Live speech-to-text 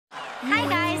Hi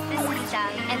guys, this is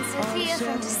Dove and Sofia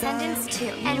from Descendants 2,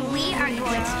 and we are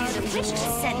going to do the Which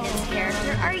Descendants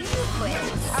character are you quiz.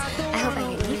 I hope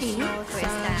I get Evie. Quiz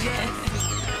time.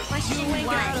 Question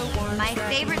 1. My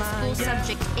favorite school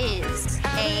subject is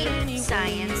A.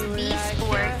 Science, B.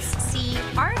 Sports, C.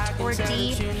 Art, or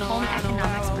D. Home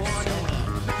economics or swimming.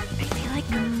 I feel like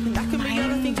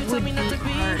mine would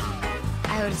be art.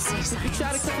 I would say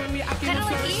science. Kind of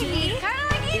like Evie.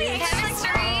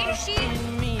 Chemistry.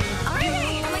 Oh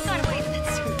my god, wait,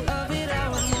 that's true.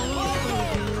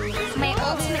 My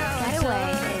ultimate getaway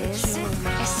is a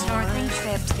snorkeling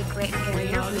trip to the Great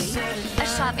Barrier Reef, a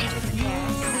shopping trip in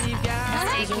Paris, a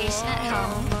staycation at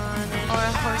home, or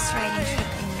a horse riding trip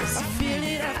in New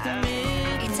Zealand.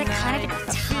 It's a kind of a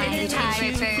tie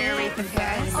Great Barrier Reef in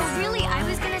Paris. Oh really? I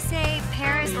was gonna say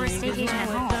Paris or a staycation at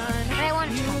home, but I want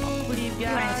to travel. You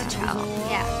want to travel?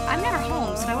 Yeah. I'm never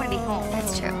home, so I want to be home.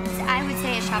 That's true. So I would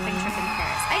say a shopping trip in Paris.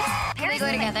 Can we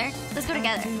go together? Let's go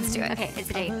together. Let's do it. Okay, it's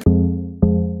a date.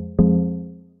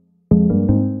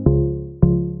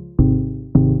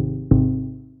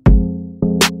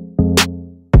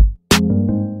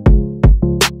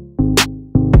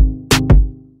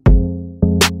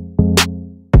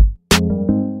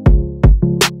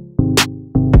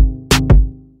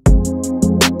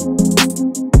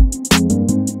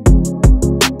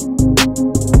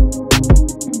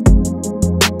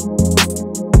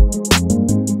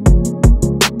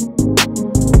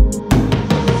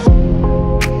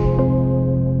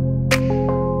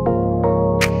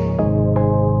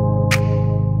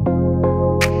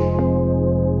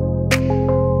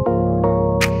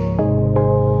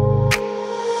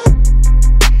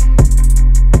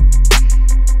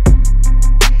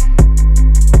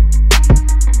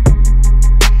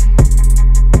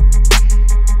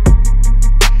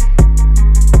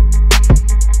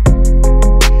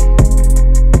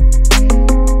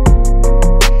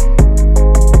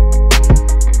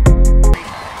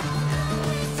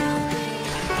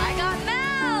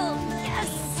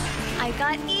 I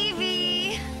got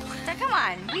Evie. So come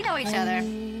on, we know each other.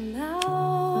 Now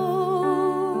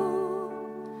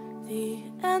the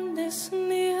end is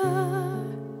near,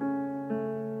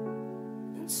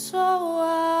 and so